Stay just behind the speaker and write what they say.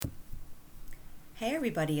Hey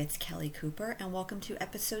everybody, it's Kelly Cooper and welcome to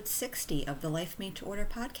episode 60 of the Life Made to Order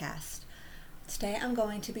podcast. Today I'm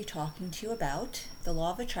going to be talking to you about the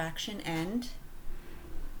law of attraction and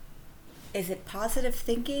is it positive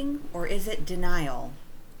thinking or is it denial?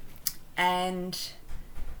 And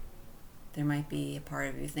there might be a part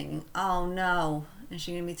of you thinking, oh no, is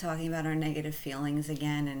she going to be talking about our negative feelings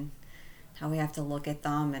again and how we have to look at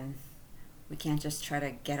them and we can't just try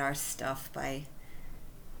to get our stuff by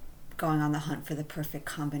going on the hunt for the perfect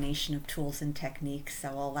combination of tools and techniques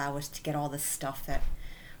that will allow us to get all the stuff that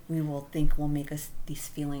we will think will make us these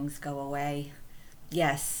feelings go away.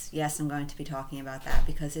 Yes, I'm going to be talking about that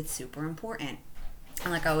because it's super important.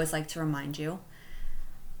 And like I always like to remind you,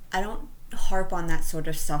 I don't harp on that sort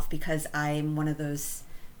of stuff because I'm one of those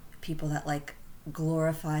people that like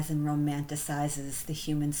glorifies and romanticizes the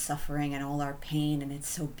human suffering and all our pain, and it's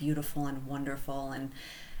so beautiful and wonderful and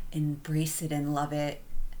embrace it and love it.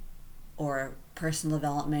 Or personal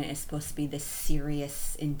development is supposed to be this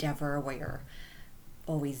serious endeavor where you're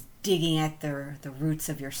always digging at the roots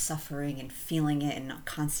of your suffering and feeling it and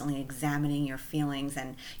constantly examining your feelings,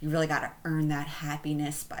 and you really got to earn that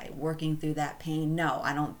happiness by working through that pain. No,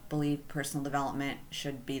 I don't believe personal development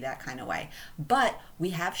should be that kind of way. But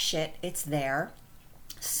we have shit, it's there.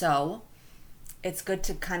 So it's good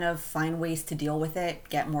to kind of find ways to deal with it,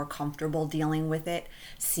 get more comfortable dealing with it,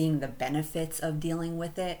 seeing the benefits of dealing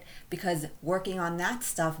with it, because working on that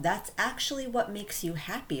stuff, that's actually what makes you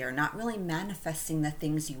happier, not really manifesting the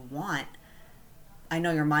things you want. I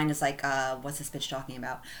know your mind is like, what's this bitch talking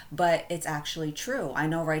about? But it's actually true. I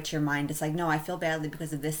know right to your mind, it's like, no, I feel badly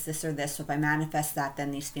because of this, or this. So if I manifest that, then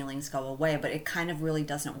these feelings go away. But it kind of really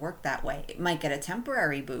doesn't work that way. It might get a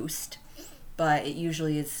temporary boost, but it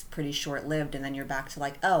usually is pretty short-lived, and then you're back to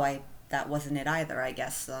like, that wasn't it either, I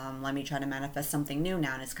guess. Let me try to manifest something new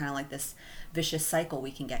now, and it's kind of like this vicious cycle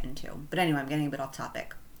we can get into. But anyway, I'm getting a bit off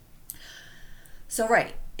topic. So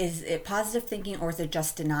right, is it positive thinking or is it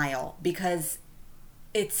just denial? Because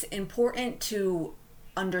it's important to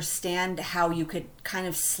understand how you could kind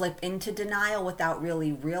of slip into denial without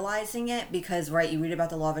really realizing it, because right, you read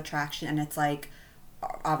about the law of attraction, and it's like,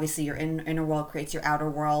 obviously your inner world creates your outer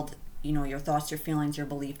world. You know, your thoughts, your feelings, your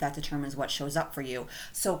belief, that determines what shows up for you.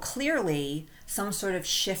 So clearly, some sort of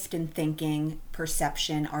shift in thinking,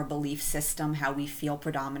 perception, our belief system, how we feel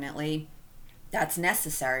predominantly, that's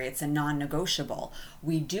necessary. It's a non-negotiable.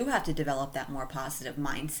 We do have to develop that more positive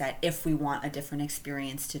mindset if we want a different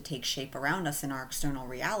experience to take shape around us in our external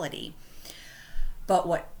reality. But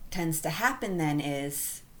what tends to happen then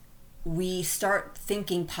is we start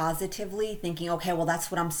thinking positively, thinking, okay, well, that's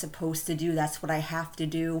what I'm supposed to do. That's what I have to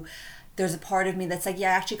do. There's a part of me that's like, yeah,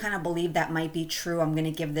 I actually kind of believe that might be true. I'm going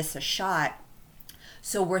to give this a shot.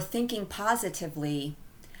 So we're thinking positively,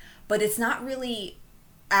 but it's not really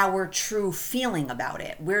our true feeling about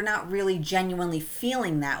it. We're not really genuinely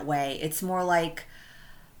feeling that way. It's more like,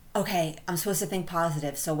 okay, I'm supposed to think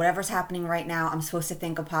positive. So whatever's happening right now, I'm supposed to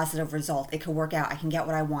think a positive result. It could work out. I can get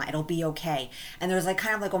what I want. It'll be okay. And there's like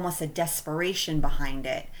kind of like almost a desperation behind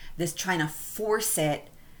it. This trying to force it,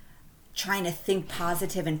 trying to think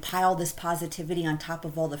positive and pile this positivity on top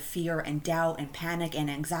of all the fear and doubt and panic and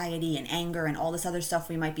anxiety and anger and all this other stuff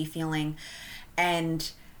we might be feeling.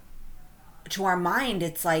 And to our mind,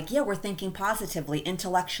 it's like, yeah, we're thinking positively.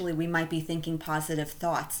 Intellectually, we might be thinking positive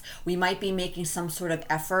thoughts. We might be making some sort of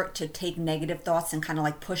effort to take negative thoughts and kind of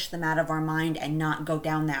like push them out of our mind and not go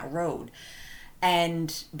down that road.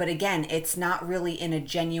 But again, it's not really in a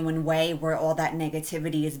genuine way where all that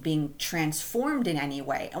negativity is being transformed in any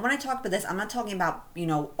way. And when I talk about this, I'm not talking about,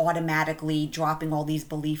 automatically dropping all these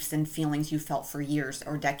beliefs and feelings you felt for years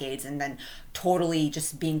or decades and then totally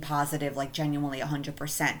just being positive, like genuinely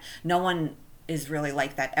 100%. No one is really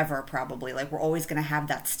like that ever, probably. Like, we're always going to have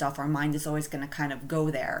that stuff. Our mind is always going to kind of go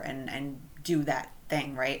there and do that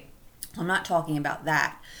thing, right? I'm not talking about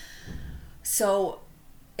that. So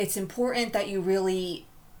it's important that you really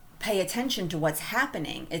pay attention to what's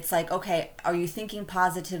happening. It's like, okay, are you thinking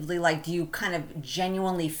positively? Like, do you kind of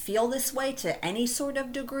genuinely feel this way to any sort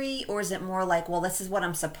of degree? Or is it more like, well, this is what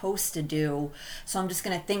I'm supposed to do, so I'm just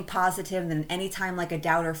going to think positive, and then anytime like a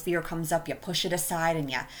doubt or fear comes up, you push it aside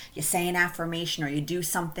and you say an affirmation or you do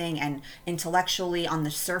something, and intellectually on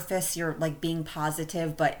the surface you're like being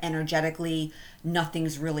positive, but energetically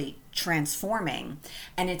nothing's really transforming.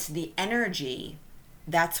 And it's the energy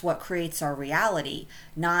that's what creates our reality,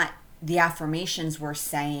 not the affirmations we're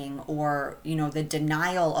saying, or the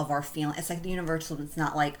denial of our feeling. It's like the universal. It's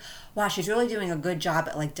not like, wow, she's really doing a good job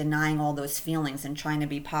at like denying all those feelings and trying to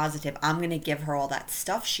be positive, I'm going to give her all that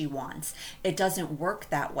stuff she wants. It doesn't work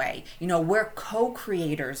that way. We're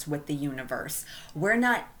co-creators with the universe. We're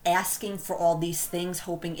not asking for all these things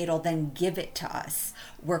hoping it'll then give it to us.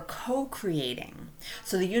 We're co-creating.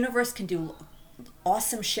 So the universe can do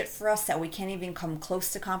awesome shit for us that we can't even come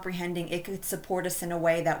close to comprehending. It could support us in a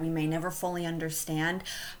way that we may never fully understand,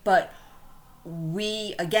 but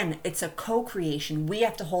again, it's a co-creation. We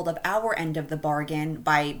have to hold up our end of the bargain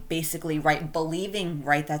by basically believing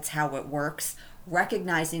that's how it works,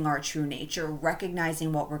 recognizing our true nature,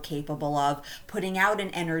 recognizing what we're capable of, putting out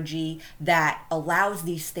an energy that allows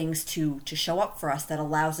these things to show up for us, that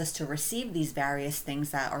allows us to receive these various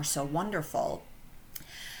things that are so wonderful.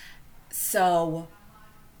 So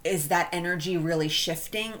is that energy really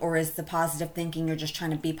shifting, or is the positive thinking you're just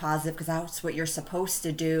trying to be positive because that's what you're supposed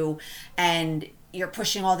to do, and you're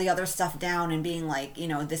pushing all the other stuff down and being like,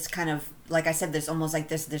 this kind of, like I said, there's almost like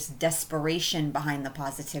this desperation behind the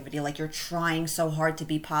positivity. Like you're trying so hard to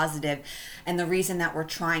be positive. And the reason that we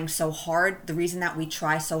try so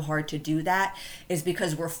hard to do that is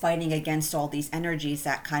because we're fighting against all these energies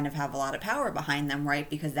that kind of have a lot of power behind them, right?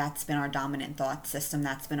 Because that's been our dominant thought system.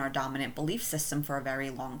 That's been our dominant belief system for a very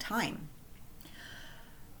long time.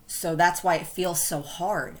 So that's why it feels so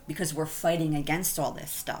hard, because we're fighting against all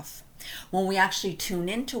this stuff. When we actually tune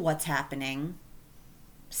into what's happening,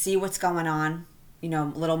 see what's going on, a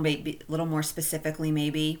little more specifically,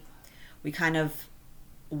 maybe we kind of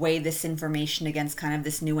weigh this information against kind of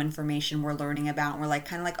this new information we're learning about, and we're like,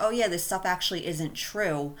 oh yeah, this stuff actually isn't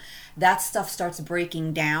true. That stuff starts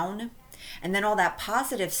breaking down, and then all that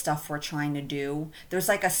positive stuff we're trying to do, there's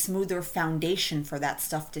like a smoother foundation for that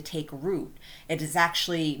stuff to take root. It is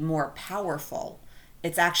actually more powerful.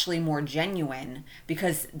 It's actually more genuine,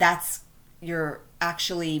 because you're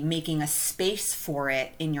actually making a space for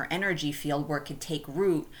it in your energy field where it could take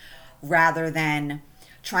root, rather than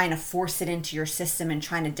trying to force it into your system and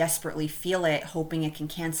trying to desperately feel it, hoping it can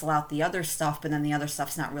cancel out the other stuff, but then the other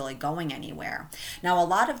stuff's not really going anywhere. Now, a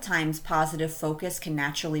lot of times positive focus can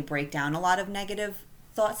naturally break down a lot of negative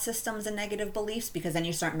thought systems and negative beliefs, because then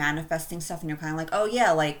you start manifesting stuff and you're kind of like, oh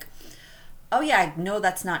yeah, I know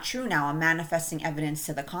that's not true now. I'm manifesting evidence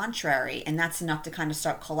to the contrary. And that's enough to kind of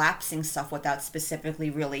start collapsing stuff without specifically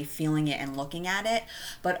really feeling it and looking at it.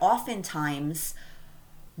 But oftentimes,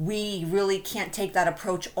 we really can't take that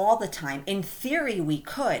approach all the time. In theory, we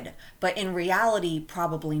could, but in reality,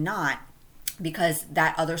 probably not. Because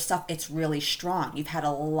that other stuff, it's really strong. You've had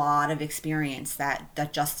a lot of experience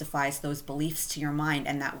that justifies those beliefs to your mind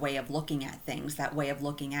and that way of looking at things, that way of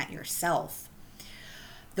looking at yourself.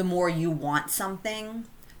 The more you want something,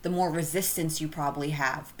 the more resistance you probably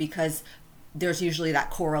have, because there's usually that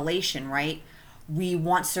correlation, right? We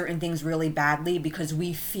want certain things really badly because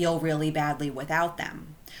we feel really badly without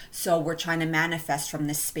them. So we're trying to manifest from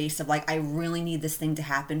this space of like, I really need this thing to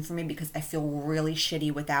happen for me because I feel really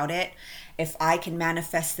shitty without it. If I can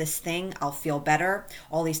manifest this thing, I'll feel better.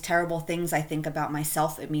 All these terrible things I think about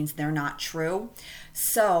myself, it means they're not true.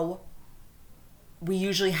 So we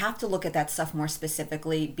usually have to look at that stuff more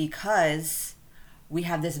specifically, because we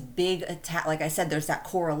have this big attack. Like I said, there's that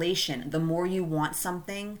correlation. The more you want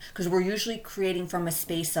something, because we're usually creating from a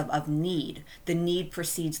space of need. The need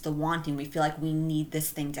precedes the wanting. We feel like we need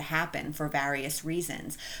this thing to happen for various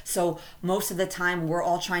reasons. So most of the time, we're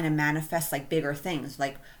all trying to manifest like bigger things,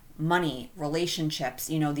 like money, relationships,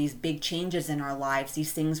 these big changes in our lives,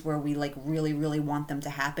 these things where we like really, really want them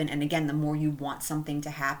to happen. And again, the more you want something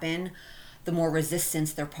to happen, the more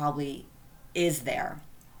resistance there probably is there,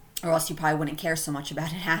 or else you probably wouldn't care so much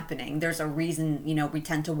about it happening. There's a reason, we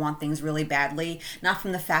tend to want things really badly, not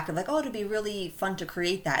from the fact of like, oh, it'd be really fun to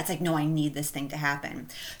create that. It's like, no, I need this thing to happen.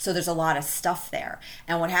 So there's a lot of stuff there.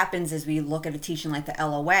 And what happens is we look at a teaching like the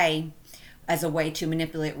LOA as a way to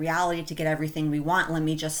manipulate reality to get everything we want. Let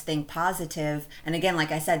me just think positive. And again,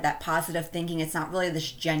 like I said, that positive thinking, it's not really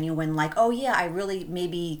this genuine like, oh yeah, I really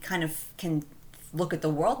maybe kind of can look at the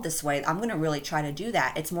world this way. I'm going to really try to do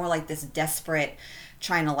that. It's more like this desperate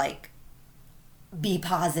trying to like be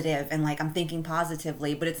positive and like I'm thinking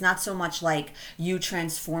positively, but it's not so much like you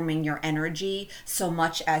transforming your energy so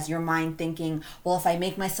much as your mind thinking, well, if I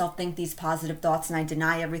make myself think these positive thoughts and I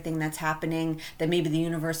deny everything that's happening, then maybe the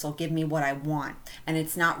universe will give me what I want. And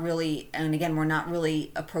it's not really, and again, we're not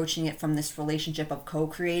really approaching it from this relationship of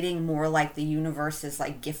co-creating, more like the universe is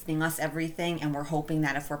like gifting us everything and we're hoping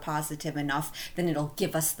that if we're positive enough, then it'll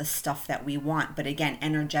give us the stuff that we want. But again,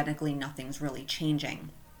 energetically, nothing's really changing.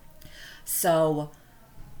 So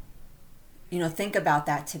think about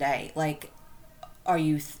that today. Like, are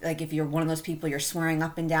you like, if you're one of those people, you're swearing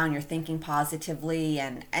up and down, you're thinking positively,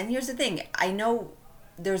 and here's the thing, I know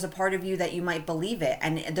there's a part of you that you might believe it,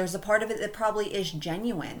 and there's a part of it that probably is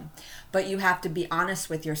genuine, but you have to be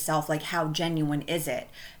honest with yourself. Like, how genuine is it?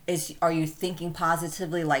 Are you thinking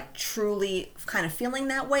positively, like truly kind of feeling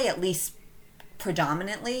that way, at least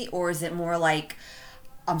predominantly, or is it more like,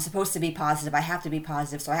 I'm supposed to be positive, I have to be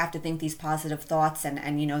positive, so I have to think these positive thoughts, and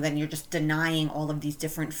then you're just denying all of these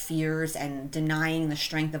different fears and denying the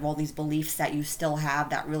strength of all these beliefs that you still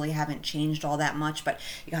have that really haven't changed all that much, but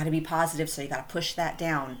you got to be positive, so you got to push that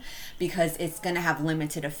down, because it's going to have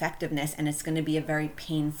limited effectiveness, and it's going to be a very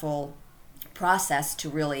painful process to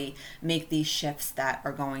really make these shifts that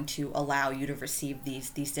are going to allow you to receive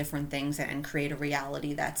these different things and create a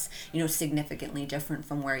reality that's significantly different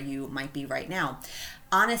from where you might be right now.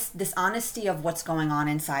 This honesty of what's going on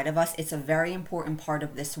inside of us, it's a very important part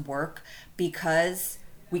of this work, because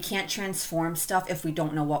we can't transform stuff if we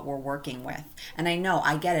don't know what we're working with. And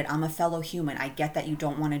I get it, I'm a fellow human, I get that you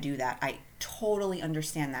don't want to do that, I totally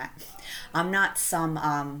understand that. I'm not some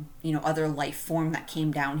other life form that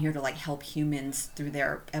came down here to like help humans through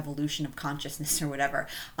their evolution of consciousness or whatever.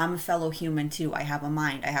 I'm a fellow human too. I have a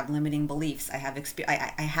mind, I have limiting beliefs, I have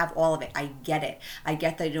I have all of it. I get it. I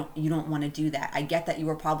get that you don't want to do that. I get that you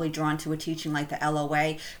were probably drawn to a teaching like the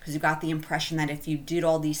LOA because you got the impression that if you did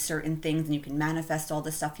all these certain things, then you can manifest all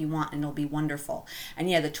the stuff you want and it'll be wonderful. And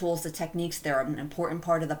yeah, the tools, the techniques, they're an important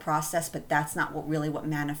part of the process, but that's not what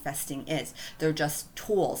manifesting is. They're just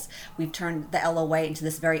tools. We've turned the LOA into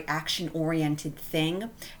this very action-oriented thing,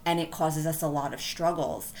 and it causes us a lot of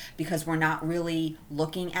struggles because we're not really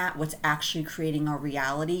looking at what's actually creating our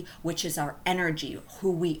reality, which is our energy, who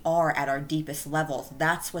we are at our deepest levels.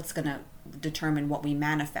 That's what's going to determine what we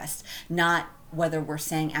manifest, not whether we're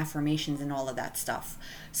saying affirmations and all of that stuff.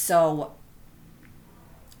 So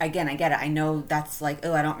again, I get it. I know that's like,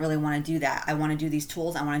 oh, I don't really want to do that. I want to do these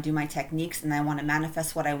tools. I want to do my techniques, and I want to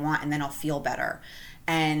manifest what I want, and then I'll feel better.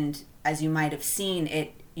 And as you might have seen,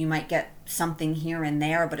 you might get something here and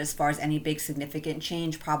there, but as far as any big significant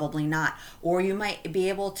change, probably not. Or you might be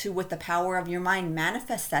able to, with the power of your mind,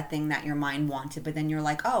 manifest that thing that your mind wanted, but then you're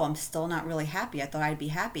like, oh, I'm still not really happy. I thought I'd be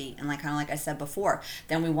happy. And kind of like I said before,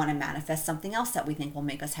 then we want to manifest something else that we think will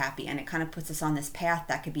make us happy. And it kind of puts us on this path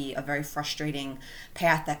that could be a very frustrating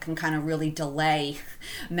path that can kind of really delay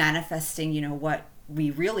manifesting, what we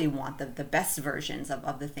really want, the best versions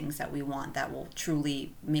of the things that we want that will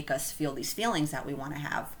truly make us feel these feelings that we want to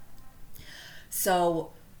have.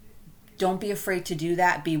 So don't be afraid to do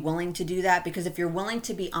that. Be willing to do that, because if you're willing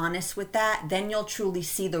to be honest with that, then you'll truly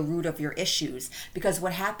see the root of your issues. Because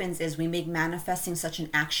what happens is we make manifesting such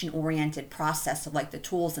an action-oriented process of like the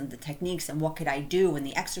tools and the techniques and what could I do and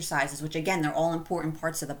the exercises, which again, they're all important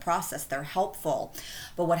parts of the process. They're helpful.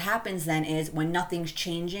 But what happens then is when nothing's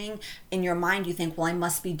changing, in your mind you think, well, I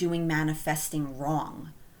must be doing manifesting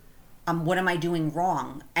wrong. What am I doing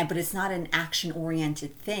wrong? But it's not an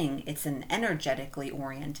action-oriented thing. It's an energetically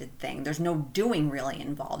oriented thing. There's no doing really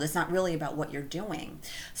involved. It's not really about what you're doing.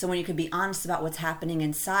 So when you can be honest about what's happening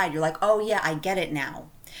inside, you're like, oh yeah, I get it now.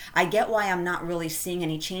 I get why I'm not really seeing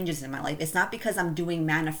any changes in my life. It's not because I'm doing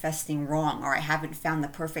manifesting wrong or I haven't found the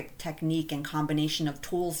perfect technique and combination of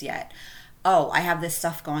tools yet. Oh, I have this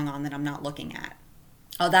stuff going on that I'm not looking at.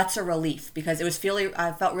 Oh, that's a relief, because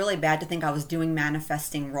I felt really bad to think I was doing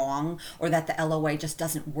manifesting wrong, or that the LOA just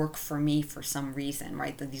doesn't work for me for some reason,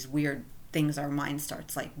 right? That these weird things our mind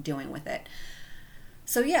starts like doing with it.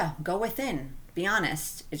 So yeah, go within. Be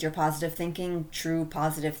honest. Is your positive thinking true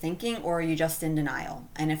positive thinking, or are you just in denial?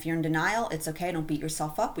 And if you're in denial, it's okay. Don't beat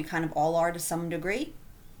yourself up. We kind of all are to some degree.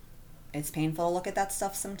 It's painful to look at that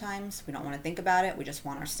stuff sometimes. We don't want to think about it. We just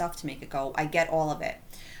want our stuff to make it go. I get all of it.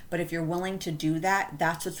 But if you're willing to do that,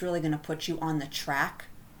 that's what's really going to put you on the track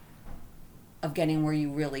of getting where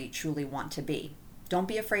you really, truly want to be. Don't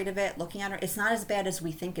be afraid of it. Looking at it, it's not as bad as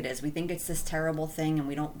we think it is. We think it's this terrible thing, and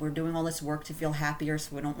we're doing all this work to feel happier,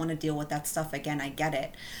 so we don't want to deal with that stuff again. I get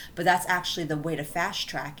it. But that's actually the way to fast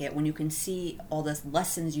track it, when you can see all the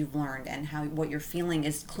lessons you've learned and how what you're feeling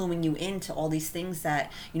is cluing you into all these things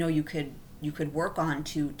that, you could work on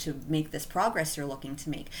to make this progress you're looking to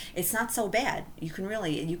make. It's not so bad. You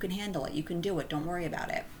can handle it. You can do it. Don't worry about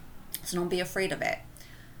it. So don't be afraid of it.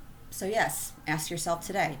 So yes, ask yourself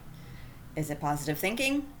today, is it positive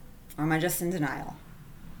thinking, or am I just in denial?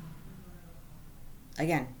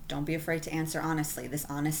 Again, don't be afraid to answer honestly. This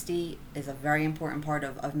honesty is a very important part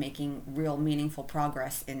of making real meaningful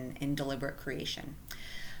progress in deliberate creation.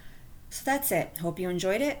 So that's it. Hope you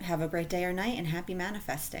enjoyed it. Have a great day or night, and happy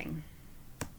manifesting.